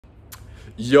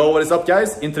Yo, what is up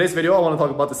guys? In today's video I want to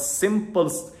talk about the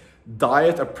simplest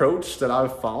diet approach that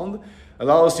I've found.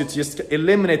 Allows you to just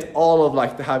eliminate all of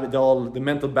like the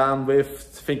mental bandwidth,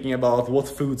 thinking about what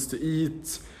foods to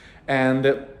eat, and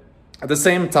at the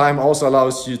same time also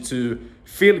allows you to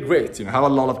feel great, have a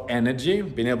lot of energy,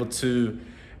 being able to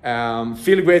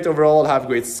feel great overall, have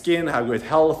great skin, have great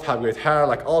health, have great hair,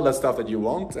 like all that stuff that you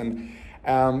want, and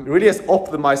really is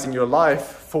optimizing your life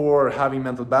for having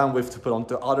mental bandwidth to put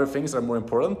onto other things that are more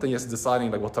important than just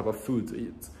deciding like what type of food to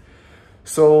eat.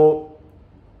 So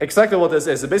exactly what this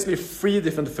is basically 3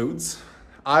 different foods.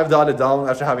 I've dialed it down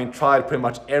after having tried pretty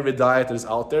much every diet that is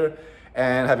out there,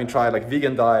 and having tried like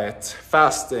vegan diet,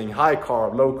 fasting, high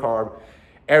carb, low carb,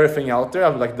 everything out there.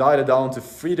 I've like dialed it down to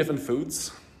 3 different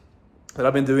foods that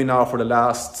I've been doing now for the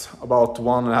last about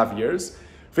 1.5 years.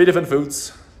 3 different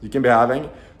foods you can be having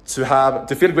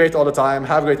to feel great all the time,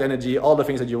 have great energy, all the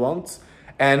things that you want,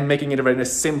 and making it a very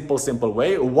simple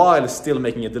way while still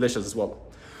making it delicious as well.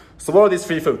 So what are these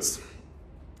 3 foods?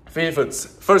 3 foods.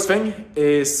 First thing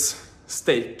is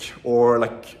steak, or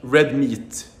like red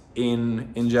meat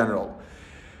in general.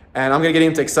 And I'm gonna get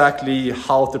into exactly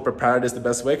how to prepare this the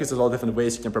best way, because there's a lot of different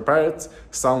ways you can prepare it.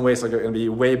 Some ways are gonna be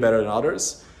way better than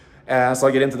others. And so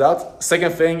I'll get into that.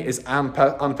 Second thing is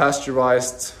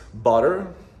unpasteurized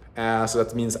butter. So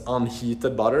that means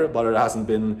unheated butter that hasn't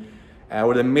been,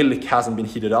 where the milk hasn't been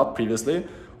heated up previously,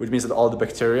 which means that all the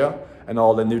bacteria and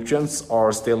all the nutrients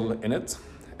are still in it.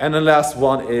 And the last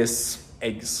one is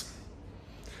eggs.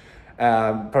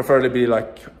 Preferably be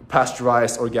like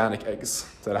pasteurized organic eggs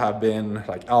that have been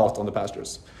like out on the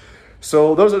pastures.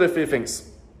 So those are the 3 things.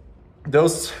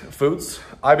 Those foods,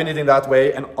 I've been eating that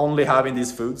way and only having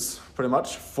these foods pretty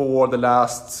much for the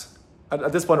last,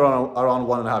 at this point around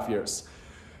 1.5 years.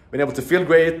 Been able to feel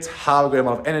great, have a great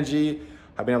amount of energy,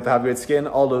 have been able to have great skin,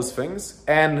 all those things.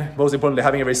 And most importantly,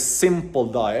 having a very simple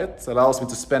diet that allows me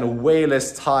to spend way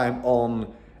less time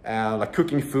on like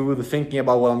cooking food, thinking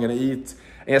about what I'm gonna eat,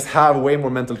 and just have way more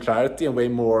mental clarity and way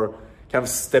more kind of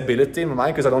stability in my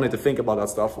mind, because I don't need to think about that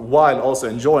stuff, while also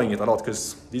enjoying it a lot,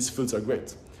 because these foods are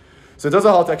great. So in terms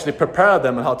of how to actually prepare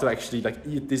them and how to actually like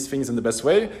eat these things in the best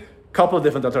way, couple of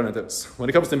different alternatives. When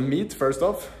it comes to meat, first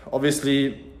off,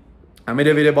 obviously, I made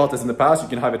a video about this in the past, you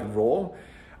can have it raw.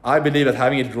 I believe that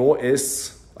having it raw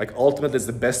is like ultimately is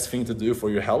the best thing to do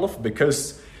for your health,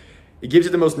 because it gives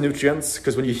you the most nutrients.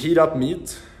 Because when you heat up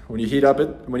meat, when you heat it up,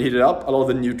 a lot of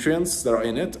the nutrients that are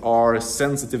in it are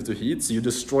sensitive to heat, so you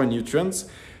destroy nutrients,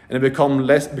 and it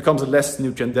becomes less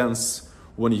nutrient dense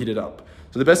when you heat it up.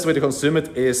 So the best way to consume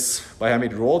it is by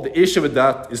having it raw. The issue with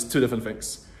that is 2 different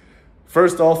things.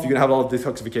 First off, you're gonna have a lot of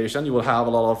detoxification. You will have a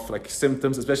lot of like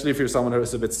symptoms, especially if you're someone who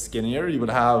is a bit skinnier. You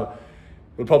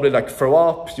will probably like throw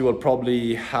up. You will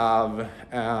probably have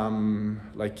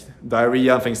like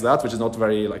diarrhea and things like that, which is not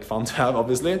very like fun to have,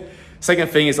 obviously. Second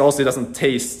thing is also it doesn't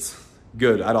taste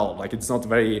good at all. Like it's not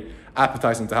very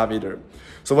appetizing to have either.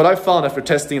 So what I found after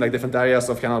testing like different areas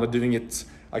of kind of doing it,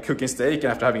 like cooking steak,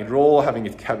 and after having it raw, having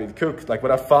it cooked, like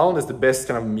what I found is the best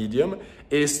kind of medium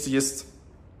is to just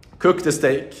cook the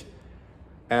steak.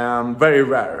 Very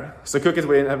rare. So cook it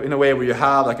in a way where you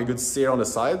have like a good sear on the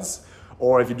sides,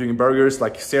 or if you're doing burgers,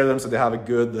 like sear them so they have a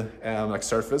good like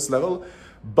surface level,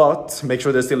 but make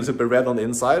sure they're still super red on the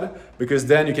inside, because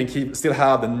then you can still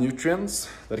have the nutrients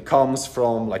that comes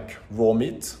from like raw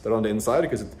meat that are on the inside,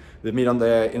 because the meat on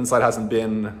the inside hasn't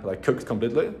been like cooked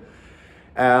completely.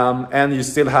 And you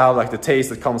still have like the taste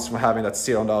that comes from having that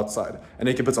sear on the outside. And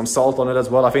you can put some salt on it as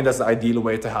well. I think that's the ideal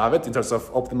way to have it in terms of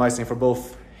optimizing for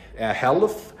both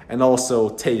health and also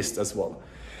taste as well.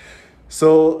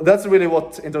 So that's really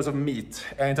what in terms of meat.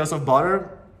 And in terms of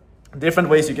butter, different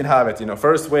ways you can have it.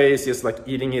 First way is just like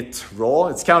eating it raw.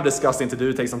 It's kind of disgusting to do.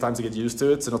 It takes some time to get used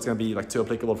to it, so it's not going to be like too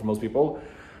applicable for most people.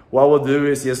 What we'll do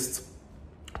is just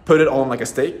put it on like a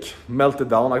steak, melt it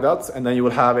down like that, and then you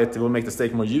will have it. It will make the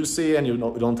steak more juicy, and you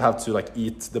don't have to like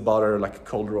eat the butter like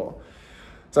cold raw.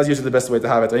 So that's usually the best way to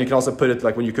have it. And you can also put it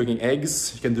like when you're cooking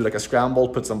eggs, you can do like a scramble,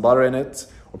 put some butter in it,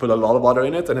 or put a lot of butter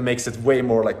in it, and it makes it way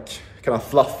more like kind of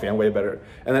fluffy and way better.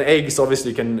 And then eggs,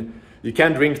 obviously you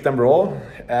can drink them raw.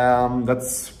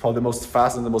 That's probably the most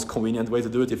fast and the most convenient way to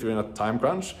do it if you're in a time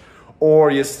crunch,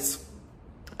 or just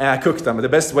cook them. The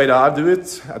best way that I do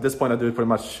it, at this point I do it pretty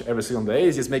much every single day,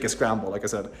 is just make a scramble, like I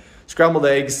said. Scrambled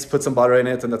eggs, put some butter in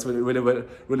it, and that's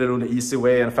really easy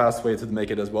way and fast way to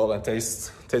make it as well, and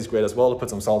tastes great as well. Put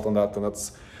some salt on that, and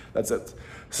that's it.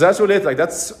 So that's really it. Like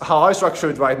that's how I structure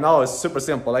it right now. It's super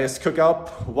simple. I just cook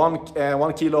up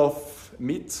 1 kilo of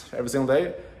meat every single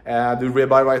day. Do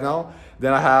ribeye right now.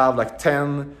 Then I have like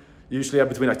 10, usually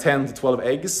between like 10 to 12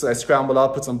 eggs. I scramble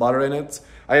up, put some butter in it.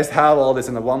 I just have all this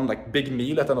in a one like big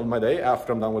meal at the end of my day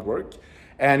after I'm done with work.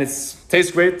 And it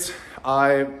tastes great.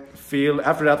 I feel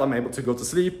after that I'm able to go to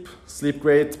sleep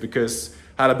great because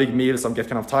I had a big meal, so I'm getting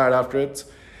kind of tired after it.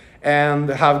 And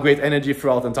have great energy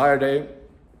throughout the entire day.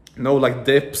 No like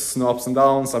dips, no ups and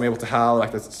downs. I'm able to have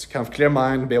like this kind of clear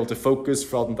mind, be able to focus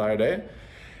throughout the entire day.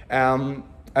 And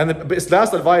the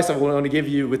last advice I want to give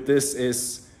you with this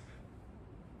is,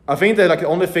 I think that like the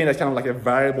only thing that's kind of like a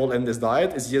variable in this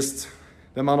diet is just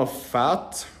the amount of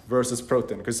fat versus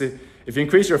protein. Because if you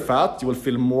increase your fat, you will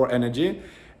feel more energy.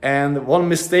 And one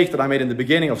mistake that I made in the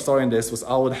beginning of starting this was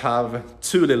I would have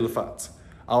too little fat.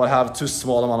 I would have too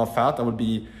small amount of fat. I would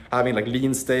be having like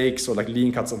lean steaks or like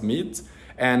lean cuts of meat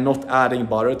and not adding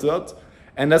butter to that.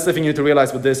 And that's the thing you need to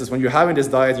realize with this is when you're having this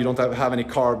diet, you don't have any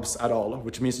carbs at all,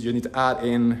 which means you need to add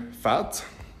in fat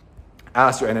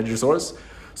as your energy source.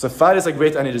 So fat is a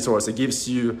great energy source. It gives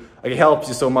you, like it helps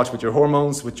you so much with your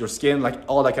hormones, with your skin, like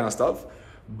all that kind of stuff.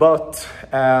 But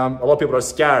a lot of people are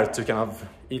scared to kind of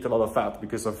eat a lot of fat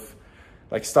because of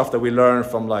like stuff that we learn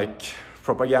from like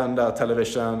propaganda,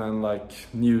 television, and like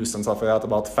news and stuff like that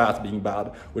about fat being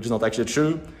bad, which is not actually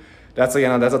true. That's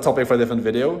again, that's a topic for a different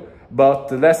video. But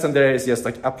the lesson there is just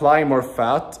like applying more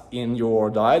fat in your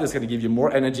diet is going to give you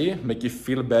more energy, make you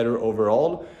feel better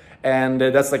overall. And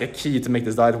that's like a key to make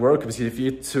this diet work, because if you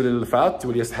eat too little fat, you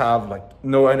will just have like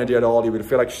no energy at all. You will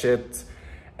feel like shit.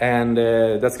 And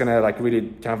that's gonna like really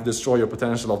kind of destroy your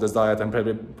potential of this diet and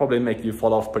probably make you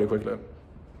fall off pretty quickly.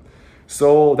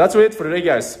 So that's it for today,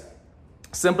 guys.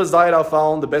 Simplest diet I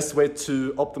found, the best way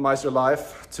to optimize your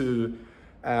life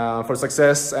for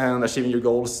success and achieving your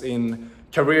goals in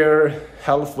career,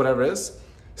 health, whatever it is.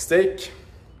 Steak,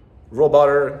 raw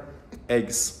butter,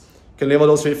 eggs. You can live on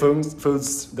those three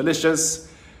foods,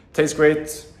 delicious, taste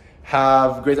great,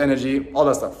 have great energy, all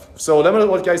that stuff. So let me know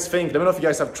what you guys think. Let me know if you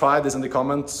guys have tried this in the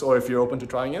comments or if you're open to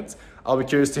trying it. I'll be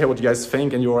curious to hear what you guys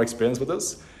think and your experience with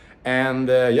this. And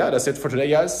yeah, that's it for today,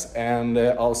 guys. And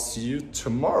I'll see you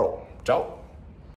tomorrow. Ciao.